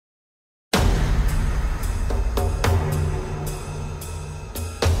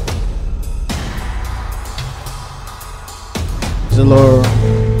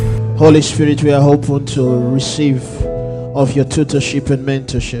Holy Spirit, we are open to receive of your tutorship and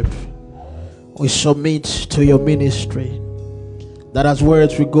mentorship. We submit to your ministry, that as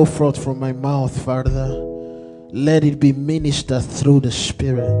words will go forth from my mouth, Father, let it be ministered through the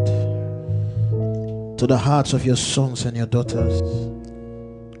Spirit to the hearts of your sons and your daughters,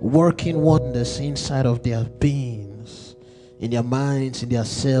 working wonders inside of their beings, in their minds, in their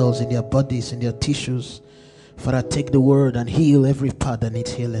cells, in their bodies, in their tissues. Father, take the word and heal every part that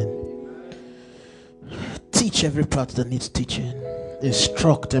needs healing. Teach every part that needs teaching.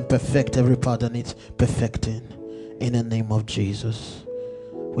 Instruct and perfect every part that needs perfecting. In the name of Jesus.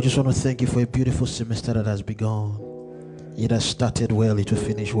 We just want to thank you for a beautiful semester that has begun. It has started well, it will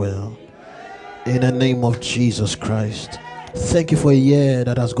finish well. In the name of Jesus Christ. Thank you for a year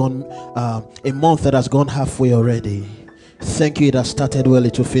that has gone, a month that has gone halfway already. Thank you, it has started well,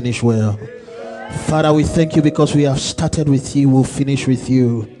 it will finish well. Father, we thank you because we have started with you, we'll finish with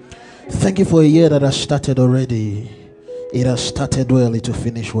you. Thank you for a year that has started already. It has started well, it will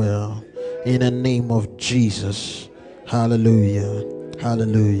finish well. In the name of Jesus. Hallelujah.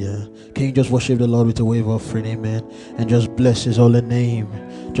 Hallelujah. Can you just worship the Lord with a wave of offering? Amen. And just bless his holy name.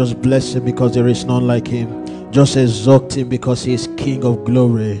 Just bless him because there is none like him. Just exalt him because he is King of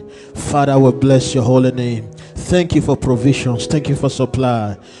glory. Father, we bless your holy name. Thank you for provisions. Thank you for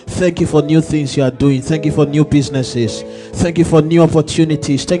supply. Thank you for new things you are doing. Thank you for new businesses. Thank you for new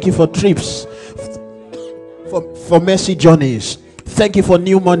opportunities. Thank you for trips, for mercy journeys. Thank you for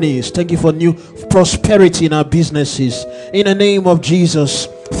new monies. Thank you for new prosperity in our businesses. In the name of Jesus,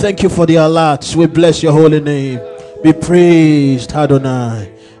 thank you for the alerts. We bless your holy name. Be praised,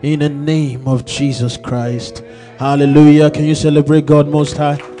 Adonai. In the name of Jesus Christ. Hallelujah. Can you celebrate God Most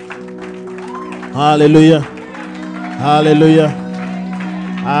High? Hallelujah. Hallelujah.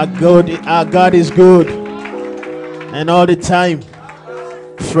 Our God is good. And all the time.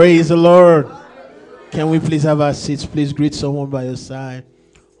 Praise the Lord. Can we please have our seats? Please greet someone by your side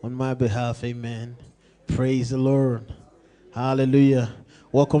on my behalf. Amen. Praise the Lord. Hallelujah.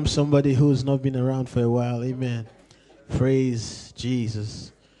 Welcome somebody who's not been around for a while. Amen. Praise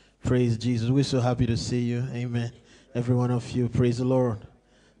Jesus. Praise Jesus. We're so happy to see you. Amen. Every one of you. Praise the Lord.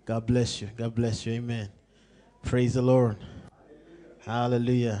 God bless you. God bless you. Amen. Praise the Lord.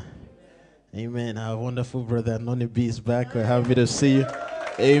 Hallelujah. Amen. Our wonderful brother Noni B is back. We're happy to see you.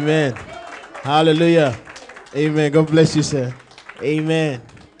 Amen. Hallelujah. Amen. God bless you, sir. Amen.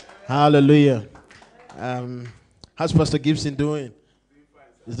 Hallelujah. How's Pastor Gibson doing?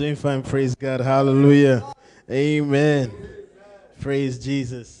 He's doing fine. Praise God. Hallelujah. Amen. Praise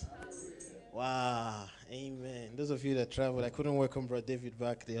Jesus. Wow. Amen. Those of you that traveled, I couldn't welcome Brother David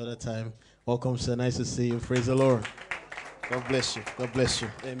back the other time. Welcome, sir. Nice to see you. Praise the Lord. God bless you. God bless you.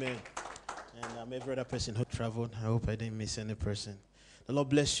 Amen. And every other person who traveled, I hope I didn't miss any person. The Lord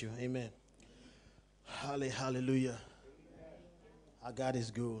bless you. Amen. Hallelujah. Our God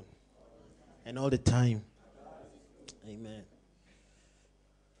is good. And all the time. Amen.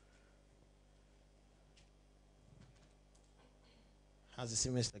 How's the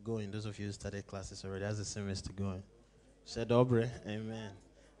semester going? Those of you who started classes already, how's the semester going? Said Obre. Amen.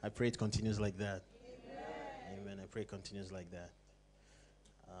 I pray it continues like that. Amen. I pray it continues like that.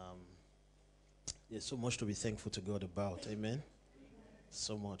 There's so much to be thankful to God about. Amen.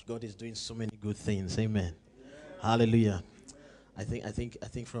 So much. God is doing so many good things. Amen. Hallelujah. I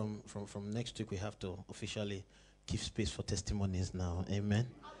think from next week we have to officially give space for testimonies now. Amen.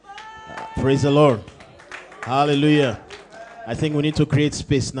 Praise the Lord. Hallelujah. I think we need to create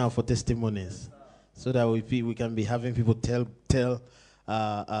space now for testimonies, so that we can be having people tell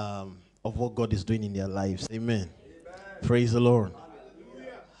of what God is doing in their lives. Amen. Praise the Lord.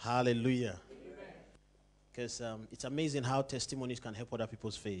 Hallelujah. Because it's amazing how testimonies can help other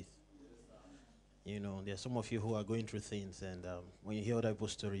people's faith. You know, there are some of you who are going through things, and when you hear other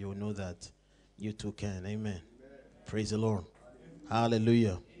people's story, you will know that you too can. Amen. Praise the Lord.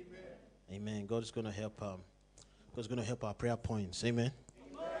 Hallelujah. Amen. God is going to help. God's going to help our prayer points. Amen.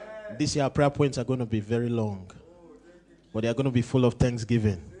 This year, our prayer points are going to be very long, but they are going to be full of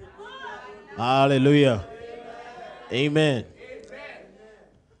thanksgiving. Hallelujah. Amen.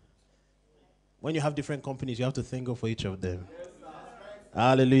 When you have different companies, you have to thank God for each of them.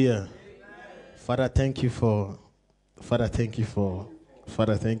 Hallelujah. Father, thank you for. Father, thank you for.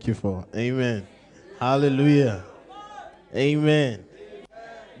 Father, thank you for. Amen. Hallelujah. Amen.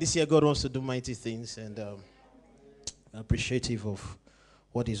 This year, God wants to do mighty things, and I'm appreciative of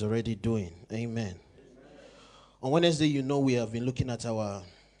what He's already doing. Amen. On Wednesday, you know, we have been looking at our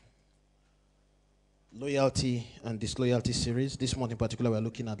loyalty and disloyalty series. This month in particular, we're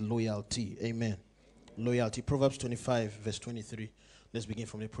looking at loyalty. Amen. Loyalty. Proverbs 25, verse 23 Let's begin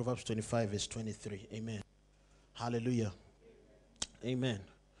from the Proverbs 25, verse 23. Amen. Hallelujah. Amen.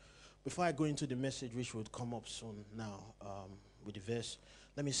 Before I go into the message, which would come up soon now with the verse,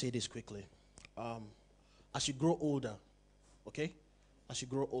 let me say this quickly. As you grow older, okay? As you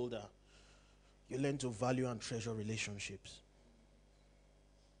grow older, you learn to value and treasure relationships.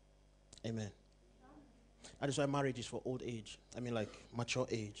 Amen. That is why marriage is for old age. I mean, like mature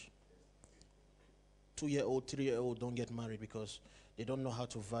age. 2-year-old, 3-year-old don't get married because they don't know how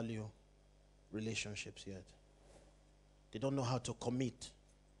to value relationships yet. They don't know how to commit.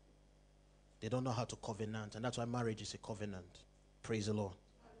 They don't know how to covenant. And that's why marriage is a covenant. Praise the Lord.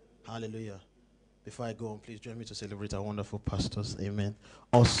 Hallelujah. Before I go on, please join me to celebrate our wonderful pastors. Amen.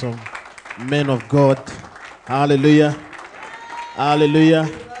 Awesome men of God. Hallelujah. Hallelujah.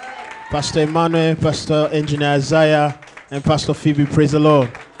 Pastor Emmanuel, Pastor Engineer Isaiah, and Pastor Phoebe. Praise the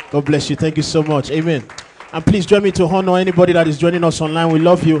Lord. God bless you. Thank you so much. Amen. And please join me to honor anybody that is joining us online. We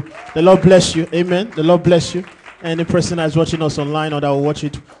love you. The Lord bless you. Amen. The Lord bless you. Any person that is watching us online or that will watch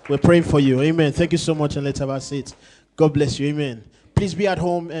it, we're praying for you. Amen. Thank you so much, and let's have our seats. God bless you. Amen. Please be at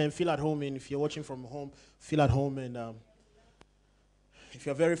home and feel at home. And if you're watching from home, feel at home. And if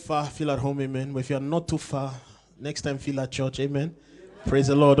you're very far, feel at home. Amen. But if you're not too far, next time feel at church. Amen. Praise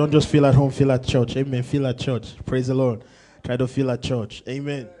the Lord. Don't just feel at home, feel at church. Amen. Feel at church. Praise the Lord. Try to feel at church.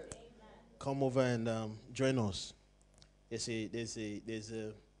 Amen. Come over and join us. There's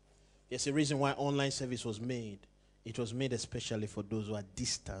a reason why online service was made. It was made especially for those who are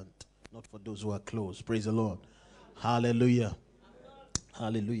distant, not for those who are close. Praise the Lord. Hallelujah.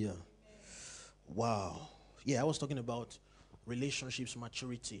 Hallelujah. Wow. Yeah, I was talking about relationships,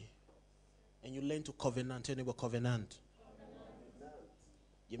 maturity. And you learn to covenant. Tell me about covenant.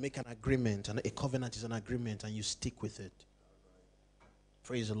 You make an agreement, and a covenant is an agreement, and you stick with it.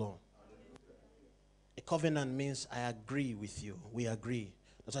 Praise the Lord. A covenant means I agree with you. We agree.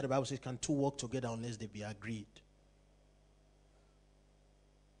 That's why the Bible says, can two walk together unless they be agreed?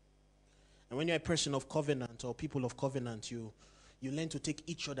 And when you're a person of covenant or people of covenant, you learn to take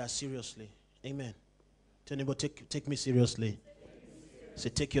each other seriously. Amen. Tell anybody, take me seriously. Say,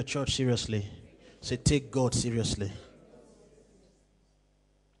 take your church seriously. Say, take God seriously.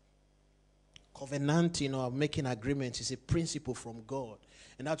 Covenanting or making agreements is a principle from God.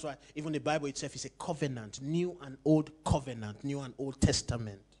 And that's why even the Bible itself is a covenant. New and Old Covenant. New and Old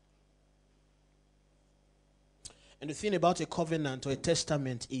Testament. And the thing about a covenant or a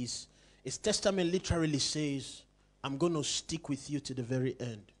testament is testament literally says, I'm going to stick with you to the very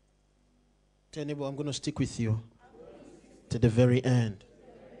end. Tell anybody, I'm going to stick with you to the very end.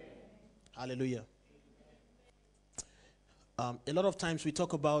 Hallelujah. A lot of times we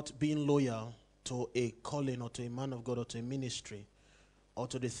talk about being loyal to a calling or to a man of God or to a ministry or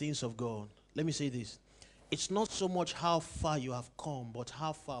to the things of God. Let me say this. It's not so much how far you have come, but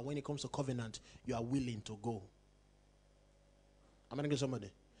how far, when it comes to covenant, you are willing to go. Am I going to get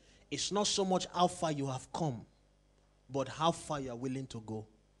somebody? It's not so much how far you have come, but how far you are willing to go.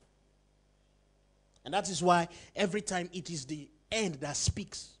 And that is why every time it is the end that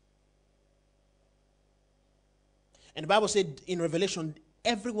speaks. And the Bible said in Revelation,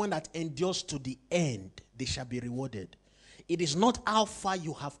 everyone that endures to the end, they shall be rewarded. It is not how far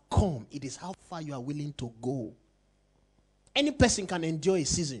you have come, it is how far you are willing to go. Any person can endure a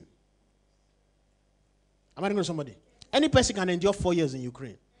season. Am I going to somebody? Any person can endure 4 years in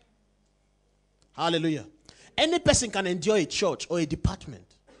Ukraine. Hallelujah. Any person can endure a church or a department.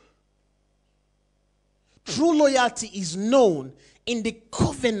 True loyalty is known in the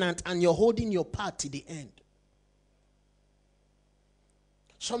covenant, and you're holding your part to the end.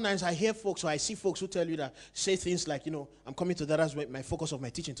 Sometimes I hear folks or I see folks who tell you that, say things like, I'm coming to that as my focus of my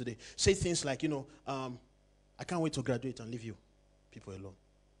teaching today. Say things like, I can't wait to graduate and leave you people alone.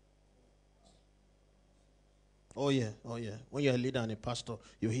 Oh yeah. When you're a leader and a pastor,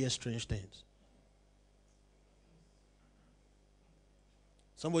 you hear strange things.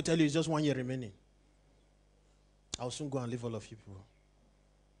 Somebody tell you it's just 1 year remaining. I'll soon go and leave all of you people.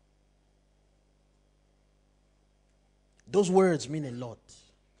 Those words mean a lot.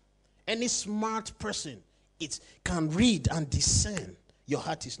 Any smart person, it can read and discern. Your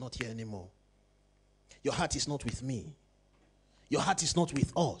heart is not here anymore. Your heart is not with me. Your heart is not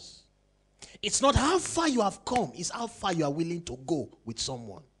with us. It's not how far you have come, it's how far you are willing to go with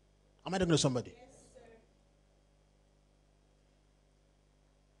someone. Am I talking to somebody? Yes, sir.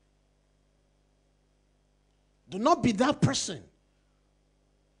 Do not be that person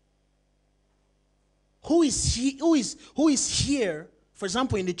who is here, for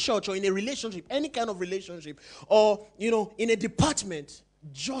example, in the church or in a relationship, any kind of relationship, or in a department,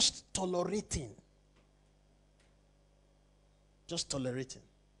 just tolerating. Just tolerating.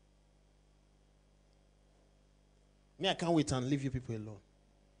 Me, I can't wait and leave you people alone.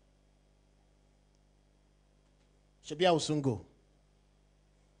 Shabi, I will soon go.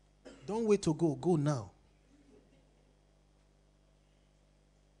 Don't wait to go. Go now.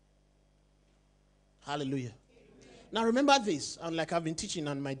 Hallelujah. Amen. Now remember this, and like I've been teaching,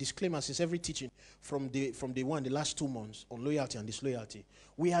 and my disclaimer since every teaching from the last 2 months on loyalty and disloyalty,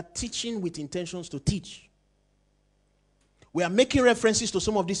 we are teaching with intentions to teach. We are making references to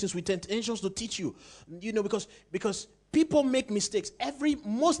some of these things with intentions to teach you. You know, because people make mistakes.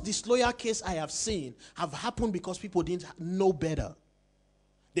 Most disloyal case I have seen have happened because people didn't know better.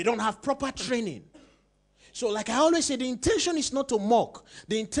 They don't have proper training. So like I always say, the intention is not to mock.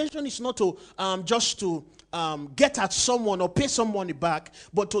 The intention is not to just to get at someone or pay someone back,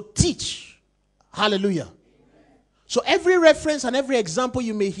 but to teach. Hallelujah. So every reference and every example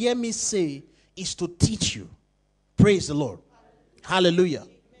you may hear me say is to teach you. Praise the Lord. Hallelujah.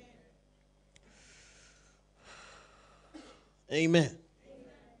 Amen.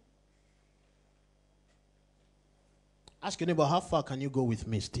 Ask your neighbor, how far can you go with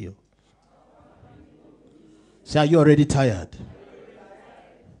me still? Say, are you already tired?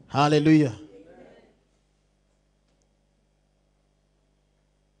 Hallelujah.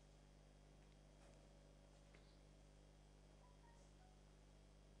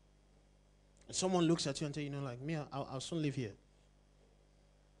 And someone looks at you and says, you know, like me, I'll soon live here.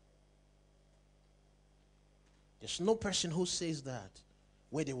 There's no person who says that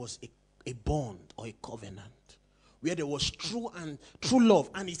where there was a bond or a covenant, where there was true love,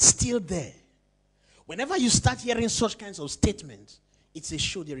 and it's still there. Whenever you start hearing such kinds of statements, it's a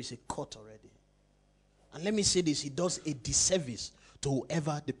show there is a cut already. And let me say this, it does a disservice to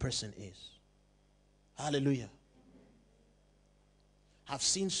whoever the person is. Hallelujah. I've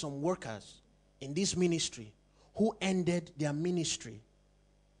seen some workers in this ministry who ended their ministry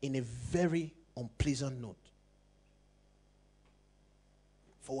in a very unpleasant note.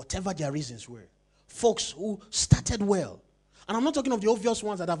 For whatever their reasons were. Folks who started well. And I'm not talking of the obvious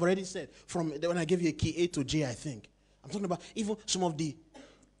ones that I've already said. From when I gave you a key A to J, I think. I'm talking about even some of the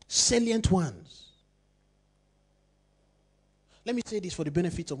salient ones. Let me say this for the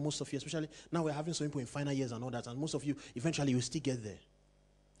benefit of most of you, especially now we're having some people in final years and all that, and most of you, eventually, will still get there.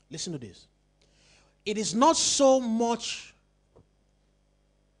 Listen to this. It is not so much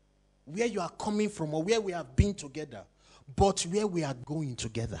where you are coming from or where we have been together, but where we are going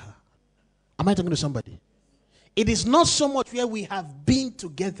together. Am I talking to somebody? It is not so much where we have been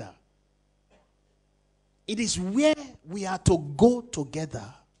together. It is where we are to go together.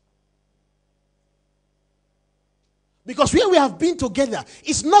 Because where we have been together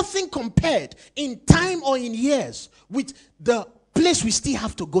is nothing compared in time or in years with the place we still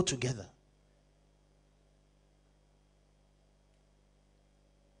have to go together.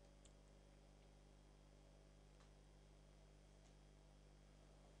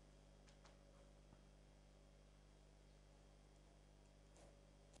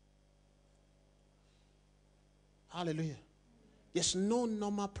 Hallelujah. There's no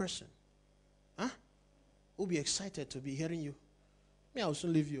normal person who'll be excited to be hearing you. Me, I will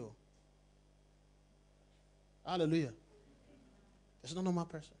soon leave you. Hallelujah. There's no normal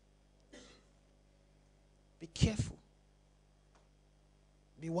person. Be careful.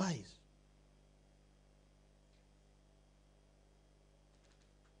 Be wise.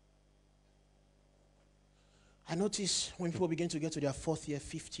 I notice when people begin to get to their 4th year,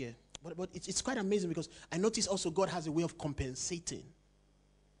 5th year, but it's quite amazing because I notice also God has a way of compensating.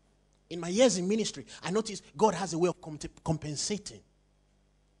 In my years in ministry, I notice God has a way of compensating.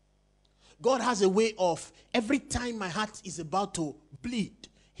 God has a way of, every time my heart is about to bleed,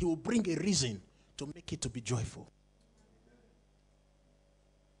 He will bring a reason to make it to be joyful.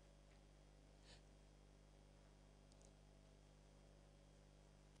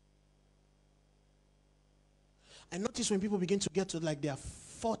 I notice when people begin to get to like their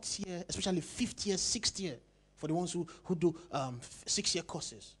 4th year, especially 5th year, 6th year, for the ones who do 6-year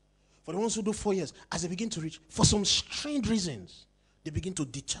courses, for the ones who do 4 years, as they begin to reach, for some strange reasons, they begin to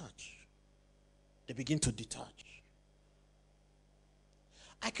detach. They begin to detach.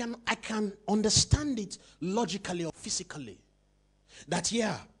 I can understand it logically or physically, that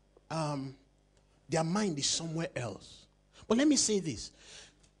their mind is somewhere else. But let me say this.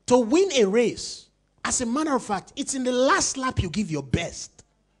 To win a race, as a matter of fact, it's in the last lap you give your best.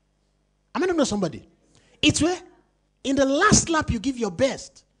 Am I talking to somebody? It's where? In the last lap you give your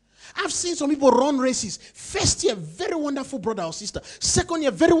best. I've seen some people run races. 1st year, very wonderful brother or sister. 2nd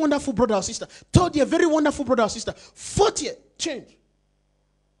year, very wonderful brother or sister. 3rd year, very wonderful brother or sister. 4th year, change.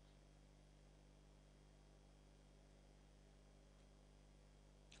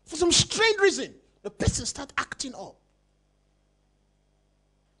 For some strange reason, the person start acting up.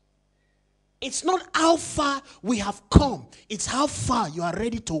 It's not how far we have come. It's how far you are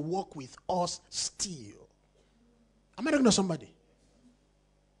ready to walk with us still. Am I talking to somebody?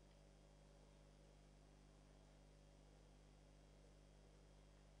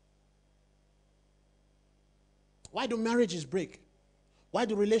 Why do marriages break? Why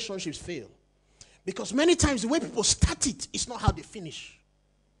do relationships fail? Because many times the way people start it is not how they finish.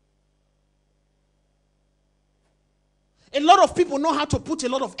 A lot of people know how to put a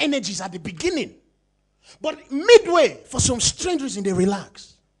lot of energies at the beginning. But midway, for some strange reason, they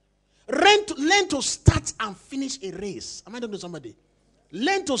relax. Learn to start and finish a race. Am I talking to somebody?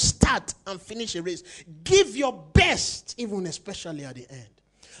 Learn to start and finish a race. Give your best, even especially at the end.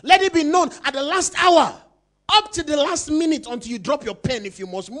 Let it be known at the last hour, up to the last minute until you drop your pen, if you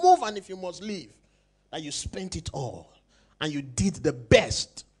must move and if you must leave, that you spent it all and you did the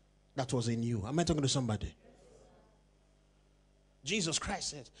best that was in you. Am I talking to somebody? Jesus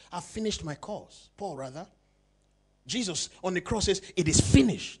Christ said, I've finished my course. Paul, rather. Jesus on the cross says, it is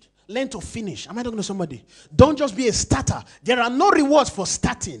finished. Learn to finish. Am I talking to somebody? Don't just be a starter. There are no rewards for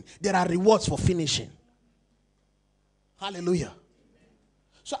starting. There are rewards for finishing. Hallelujah.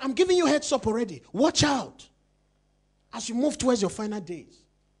 So I'm giving you heads up already. Watch out as you move towards your final days,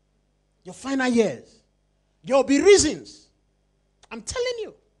 your final years. There will be reasons. I'm telling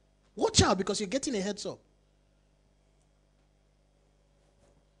you. Watch out because you're getting a heads up.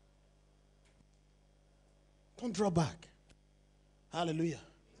 Don't draw back. Hallelujah.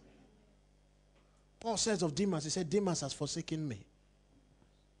 Paul says of Demas, he said, Demas has forsaken me.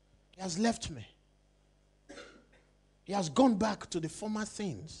 He has left me. He has gone back to the former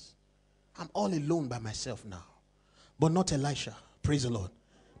things. I'm all alone by myself now. But not Elisha. Praise the Lord.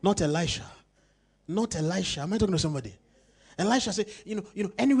 Not Elisha. Not Elisha. Am I talking to somebody? Elisha said, you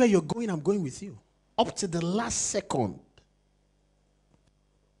know, anywhere you're going, I'm going with you. Up to the last second.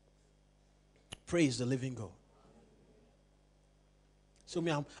 Praise the living God. So me,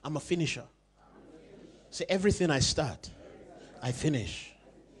 I'm a finisher. Say, everything I start, I finish.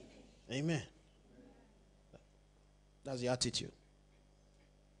 Amen. That's the attitude.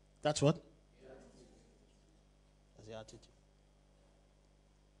 That's what? That's the attitude.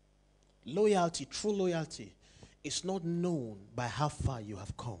 Loyalty, true loyalty, is not known by how far you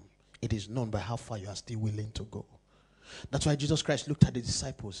have come. It is known by how far you are still willing to go. That's why Jesus Christ looked at the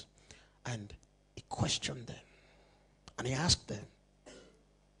disciples and he questioned them. And he asked them,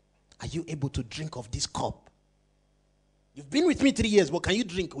 are you able to drink of this cup? You've been with me 3 years, but can you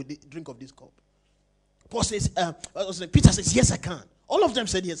drink of this cup? Paul says, Peter says, yes, I can. All of them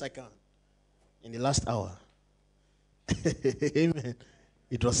said, yes, I can. In the last hour, amen,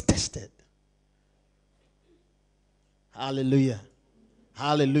 it was tested. Hallelujah.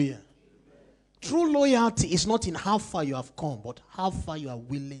 Hallelujah. True loyalty is not in how far you have come, but how far you are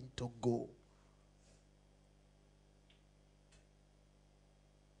willing to go.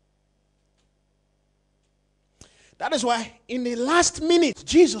 That is why in the last minute,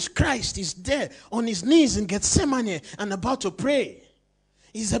 Jesus Christ is there on his knees in Gethsemane and about to pray.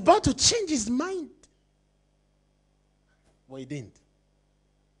 He's about to change his mind. But he didn't.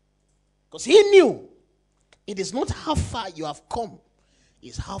 Because he knew it is not how far you have come,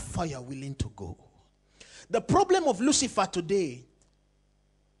 it's how far you are willing to go. The problem of Lucifer today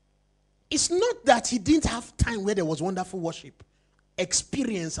is not that he didn't have time where there was wonderful worship,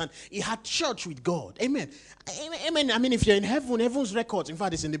 experience, and he had church with God. Amen. Amen. I mean, if you're in heaven, heaven's records, in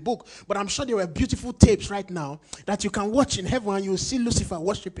fact, it's in the book, but I'm sure there were beautiful tapes right now that you can watch in heaven and you will see Lucifer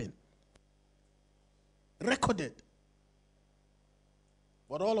worshiping. Recorded.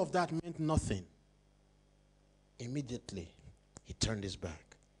 But all of that meant nothing. Immediately, he turned his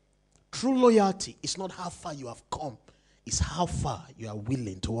back. True loyalty is not how far you have come, it's how far you are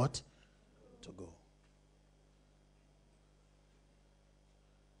willing to what? To go.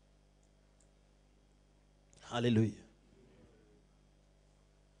 Hallelujah.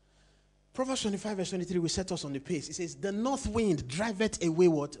 Proverbs 25 verse 23 will set us on the pace. It says, the north wind driveth away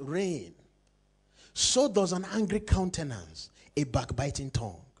what? Rain. So does an angry countenance a backbiting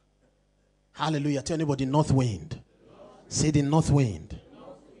tongue. Hallelujah. Tell anybody, north wind. Say the north wind.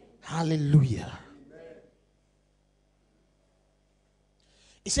 Hallelujah.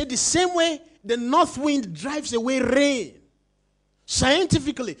 He said the same way the north wind drives away rain.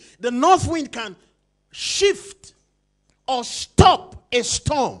 Scientifically, the north wind can shift or stop a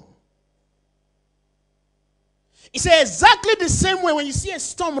storm. He said exactly the same way when you see a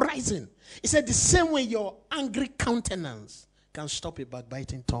storm rising. He said the same way your angry countenance can stop a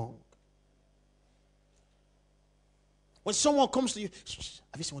backbiting tongue. When someone comes to you,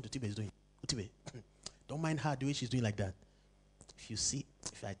 have you seen what Utibe is doing? Utibe, don't mind her the way she's doing like that.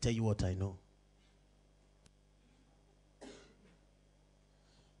 If I tell you what I know.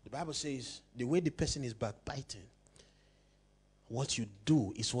 The Bible says the way the person is backbiting, what you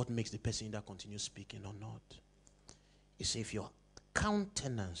do is what makes the person either continue speaking or not. You see, if your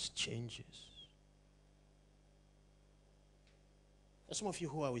countenance changes. Some of you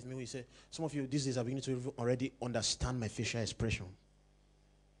who are with me, we say, some of you these days are beginning to already understand my facial expression.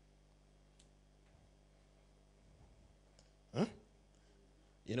 Huh?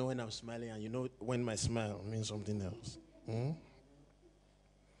 You know when I'm smiling, and you know when my smile means something else.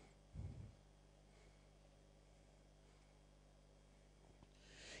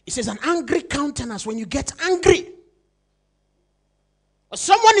 It says an angry countenance when you get angry. Or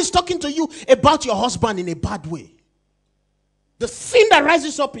someone is talking to you about your husband in a bad way. The thing that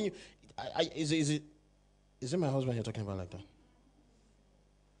rises up in you. Is it my husband you're talking about like that?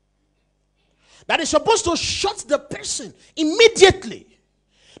 That is supposed to shut the person immediately.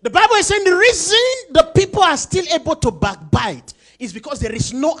 The Bible is saying the reason the people are still able to backbite is because there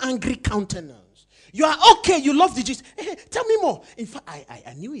is no angry countenance. You are okay, you love the Jesus. Hey, tell me more. In fact,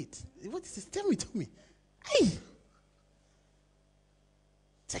 I knew it. What is this? Tell me. Hey.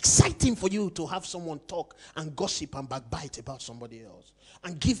 It's exciting for you to have someone talk and gossip and backbite about somebody else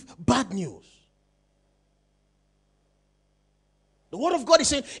and give bad news. The word of God is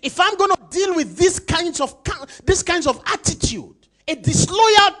saying, if I'm going to deal with these kinds of attitude, a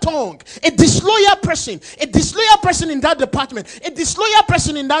disloyal tongue, a disloyal person in that department, a disloyal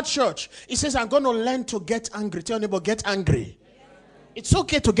person in that church, he says, I'm going to learn to get angry. Tell your neighbor, get angry. It's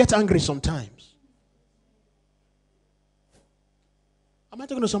okay to get angry sometimes. Am I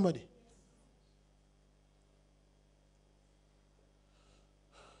talking to somebody?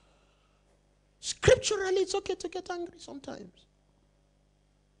 Scripturally, it's okay to get angry sometimes.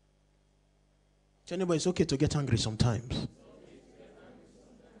 Tell your neighbor, it's okay to get angry sometimes.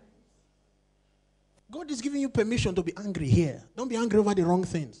 God is giving you permission to be angry here. Don't be angry over the wrong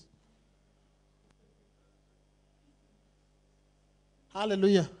things.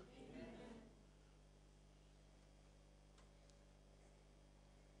 Hallelujah.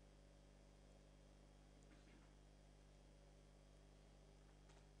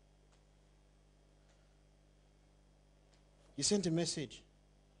 You sent a message.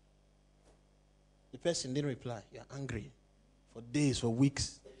 The person didn't reply. You're angry for days, for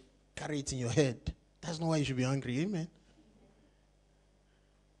weeks. Carry it in your head. That's not why you should be angry. Amen.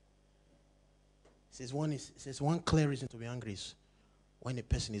 It says one clear reason to be angry is when a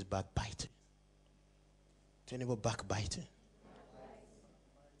person is backbiting. Tell your neighbor, backbiting.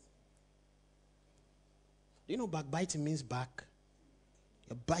 Do you know backbiting means back?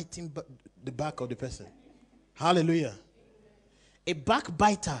 You're biting the back of the person. Hallelujah. A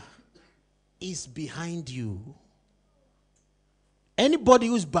backbiter is behind you. Anybody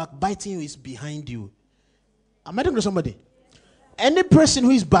who is backbiting you is behind you. Am I talking to somebody? Any person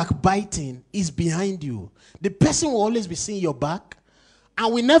who is backbiting is behind you. The person will always be seeing your back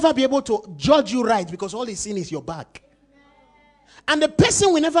and will never be able to judge you right because all he's seeing is your back. And the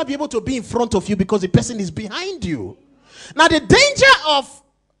person will never be able to be in front of you because the person is behind you. Now the danger of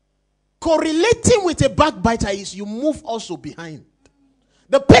correlating with a backbiter is you move also behind.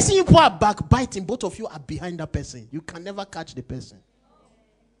 The person you are backbiting, both of you are behind that person. You can never catch the person.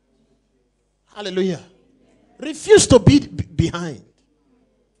 Hallelujah. Refuse to be behind.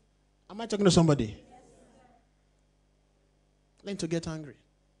 Am I talking to somebody? Learn to get angry.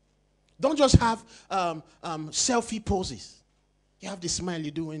 Don't just have selfie poses. You have the smile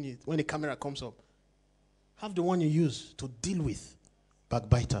you do when the camera comes up. Have the one you use to deal with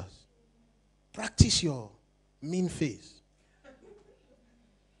backbiters. Practice your mean face.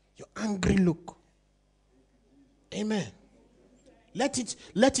 Your angry look. Amen. Let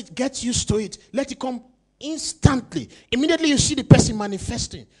it get used to it. Let it come instantly. Immediately you see the person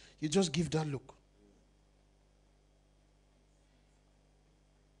manifesting, you just give that look.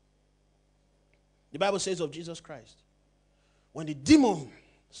 The Bible says of Jesus Christ, when the demon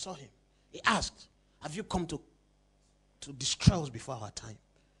saw him, he asked, have you come to destroy us before our time?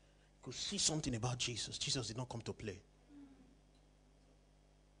 You could see something about Jesus. Jesus did not come to play.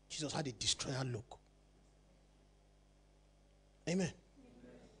 Jesus had a destroyer look. Amen.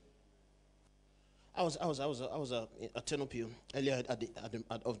 I was at Ternopil earlier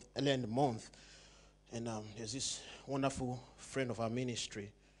earlier in the month, and there's this wonderful friend of our ministry,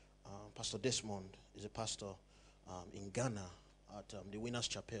 Pastor Desmond, is a pastor in Ghana at the Winners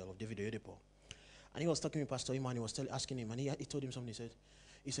Chapel of David Oyedepo, and he was talking with Pastor Iman. He was asking him, and he told him something.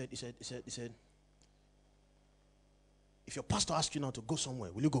 He said, If your pastor asks you now to go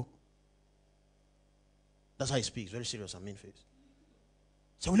somewhere, will you go? That's how he speaks, very serious and mean face.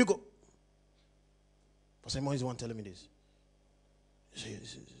 So will you go? Pastor Simon is the one telling me this. He said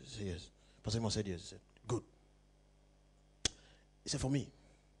yes. Pastor Simon said yes. He said, good. He said, for me,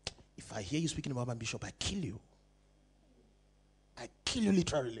 if I hear you speaking about my bishop, I kill you. I kill you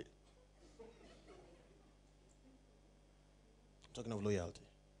literally. I'm talking of loyalty.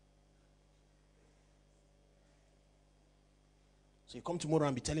 So you come tomorrow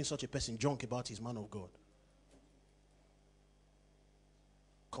and be telling such a person junk about his man of God.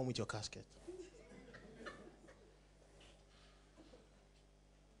 Come with your casket.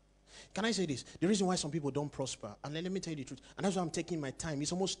 Can I say this? The reason why some people don't prosper, and let me tell you the truth, and that's why I'm taking my time.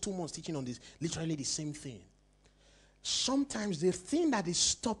 It's almost 2 months teaching on this, literally the same thing. Sometimes the thing that is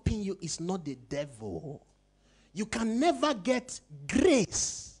stopping you is not the devil. You can never get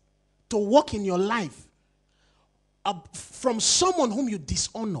grace to walk in your life from someone whom you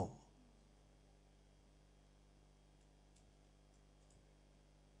dishonor.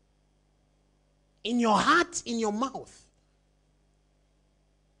 In your heart, in your mouth.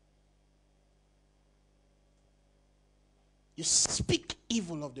 You speak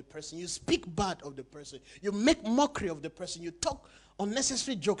evil of the person. You speak bad of the person. You make mockery of the person. You talk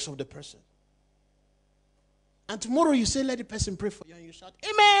unnecessary jokes of the person. And tomorrow you say, let the person pray for you, and you shout,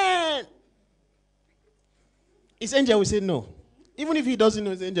 amen. His angel will say no. Even if he doesn't know,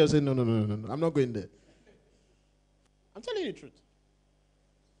 his angel will say, no, I'm not going there. I'm telling you the truth.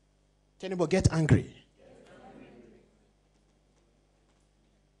 Tell anybody, get angry.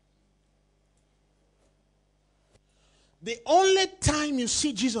 The only time you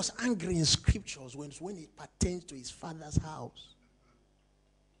see Jesus angry in scriptures is when it pertains to his father's house.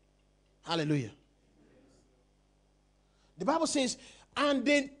 Hallelujah. The Bible says, and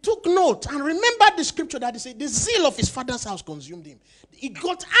they took note and remembered the scripture that they said, the zeal of his father's house consumed him. He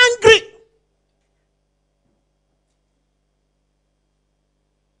got angry.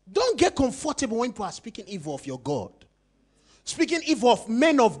 Don't get comfortable when people are speaking evil of your God. Speaking evil of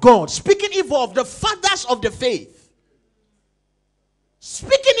men of God. Speaking evil of the fathers of the faith.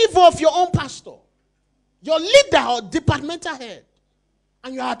 Speaking evil of your own pastor, your leader or departmental head,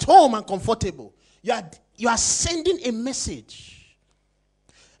 and you are at home and comfortable. You are sending a message.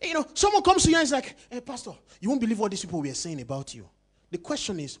 You know, someone comes to you and is like, hey, pastor, you won't believe what these people were saying about you. The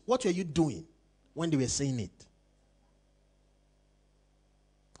question is, what were you doing when they were saying it?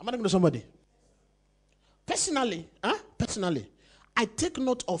 Am I talking to somebody? Personally, I take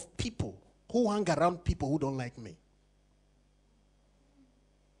note of people who hang around people who don't like me.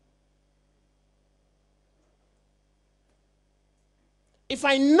 If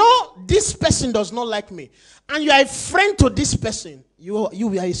I know this person does not like me, and you are a friend to this person, you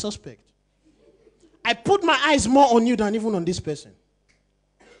are a suspect. I put my eyes more on you than even on this person.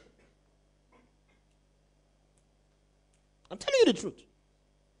 I'm telling you the truth.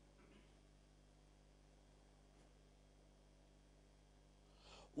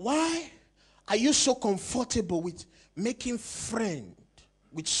 Why are you so comfortable with making friend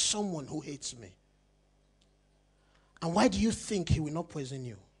with someone who hates me? And why do you think he will not poison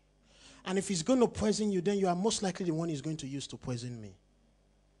you? And if he's going to poison you, then you are most likely the one he's going to use to poison me.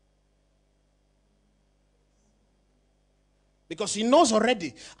 Because he knows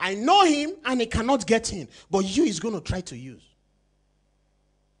already, I know him and he cannot get in. But you is going to try to use.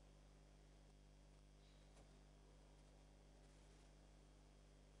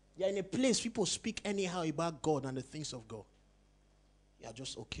 You're in a place people speak anyhow about God and the things of God. You're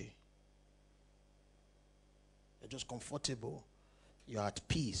just okay. You're just comfortable. You're at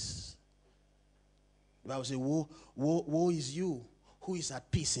peace. The Bible says, woe is you who is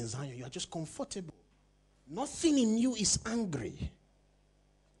at peace in Zion. You are just comfortable. Nothing in you is angry.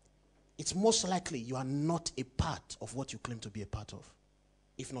 It's most likely you are not a part of what you claim to be a part of.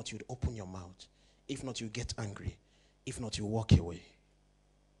 If not, you'd open your mouth. If not, you get angry. If not, you walk away.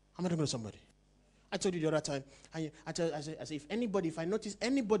 I'm not talking to somebody. I told you the other time, I said, if I notice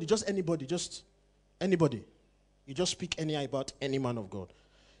anybody, just anybody, you just speak anyhow about any man of God,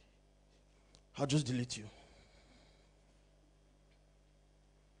 I'll just delete you.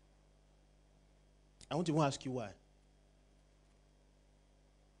 I won't even ask you why.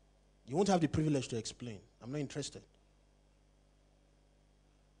 You won't have the privilege to explain. I'm not interested.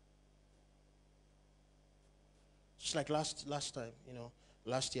 Just like last time,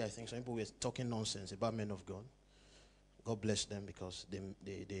 last year I think some people were talking nonsense about men of God. God bless them because they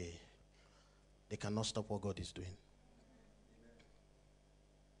cannot stop what God is doing.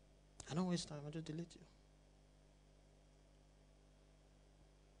 I don't waste time. I just delete you.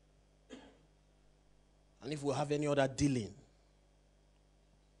 And if we have any other dealing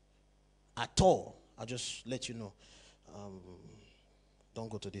at all, I'll just let you know. Don't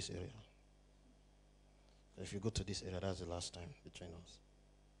go to this area. If you go to this area, that's the last time between us.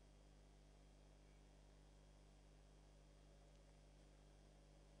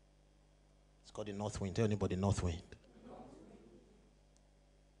 It's called the north wind. Tell anybody north wind.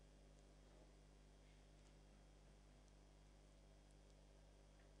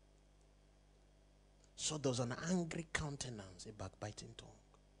 So there was an angry countenance, a backbiting tongue.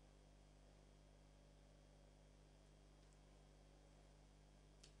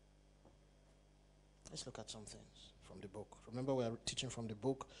 Let's look at some things from the book. Remember, we are teaching from the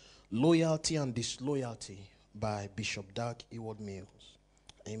book Loyalty and Disloyalty by Bishop Dag Heward-Mills.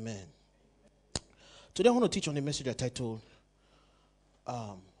 Amen. Today I want to teach on a message I titled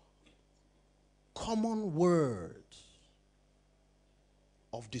Common Words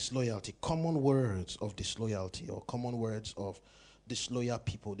of Disloyalty. Common words of disloyalty, or common words of disloyal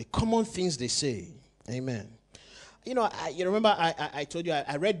people. The common things they say. Amen. You know, you remember I told you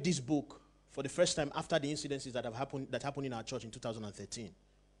I read this book for the first time after the incidences that happened in our church in 2013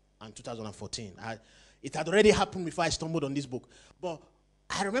 and 2014. It had already happened before I stumbled on this book. But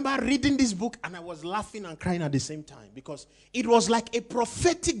I remember reading this book and I was laughing and crying at the same time, because it was like a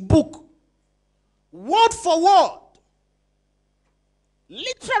prophetic book. Word for word.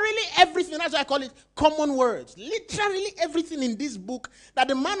 Literally everything, that's why I call it common words. Literally everything in this book that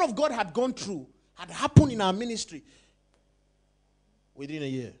the man of God had gone through had happened in our ministry within a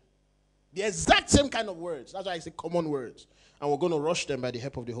year. The exact same kind of words. That's why I say common words. And we're going to rush them by the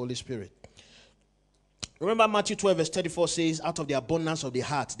help of the Holy Spirit. Remember Matthew 12 verse 34 says, out of the abundance of the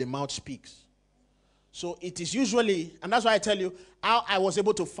heart, the mouth speaks. So it is usually, and that's why I tell you how I was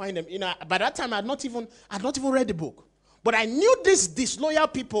able to find them. You know, by that time I had not even read the book. But I knew these disloyal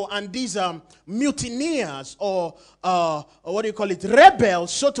people and these mutineers or what do you call it,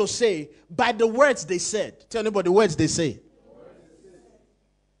 rebels, so to say, by the words they said. Tell anybody the words they say.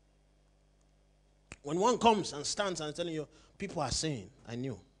 When one comes and stands and telling you, people are saying, I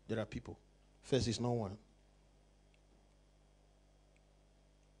knew there are people. First is no one.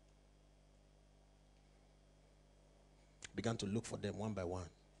 Began to look for them one by one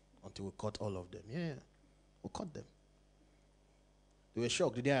until we caught all of them. Yeah, we caught them. They were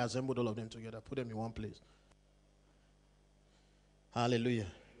shocked the day I assembled all of them together, put them in one place. Hallelujah.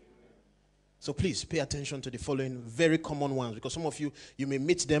 So please pay attention to the following very common ones, because some of you may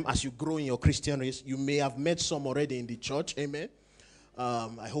meet them as you grow in your Christian race. You may have met some already in the church. Amen.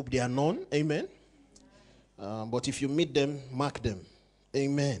 I hope they are known. Amen. But if you meet them, mark them.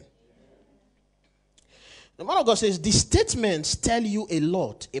 Amen. The man of God says, the statements tell you a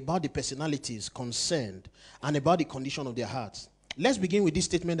lot about the personalities concerned and about the condition of their hearts. Let's begin with this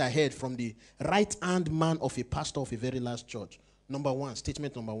statement I heard from the right-hand man of a pastor of a very large church.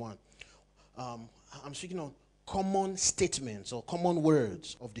 Statement number one. I'm speaking on common statements or common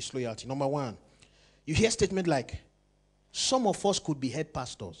words of disloyalty. Number one, you hear statement like, some of us could be head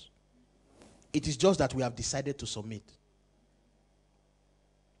pastors. It is just that we have decided to submit.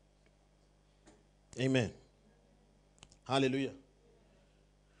 Amen. Hallelujah.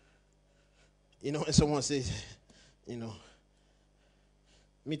 You know, when someone says, you know,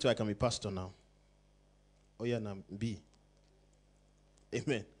 me too, I can be pastor now. Oh yeah, now be.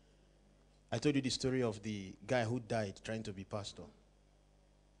 Amen. I told you the story of the guy who died trying to be pastor.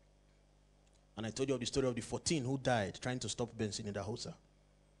 And I told you the story of the 14 who died trying to stop Benson in the Hosa.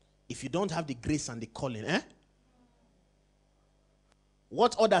 If you don't have the grace and the calling,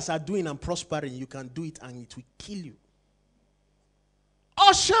 what others are doing and prospering, you can do it and it will kill you.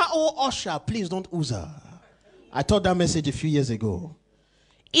 Usher, oh usher, please don't user. I taught that message a few years ago.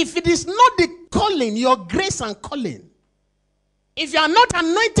 If it is not the calling, your grace and calling, if you are not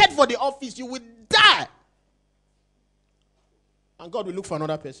anointed for the office, you will die. And God will look for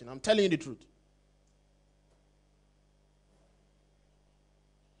another person. I'm telling you the truth.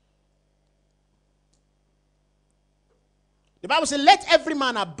 The Bible says, let every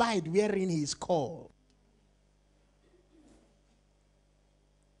man abide wherein he is called.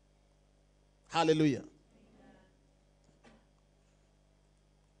 Hallelujah.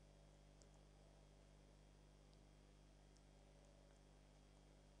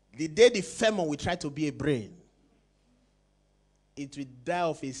 The day the femur will try to be a brain, it will die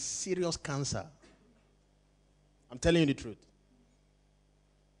of a serious cancer. I'm telling you the truth.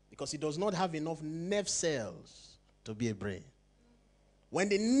 Because it does not have enough nerve cells to be a brain. When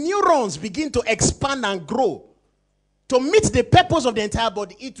the neurons begin to expand and grow to meet the purpose of the entire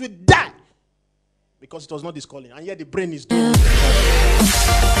body, it will die. Because it was not this calling. And yet the brain is doing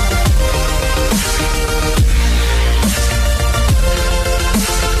it.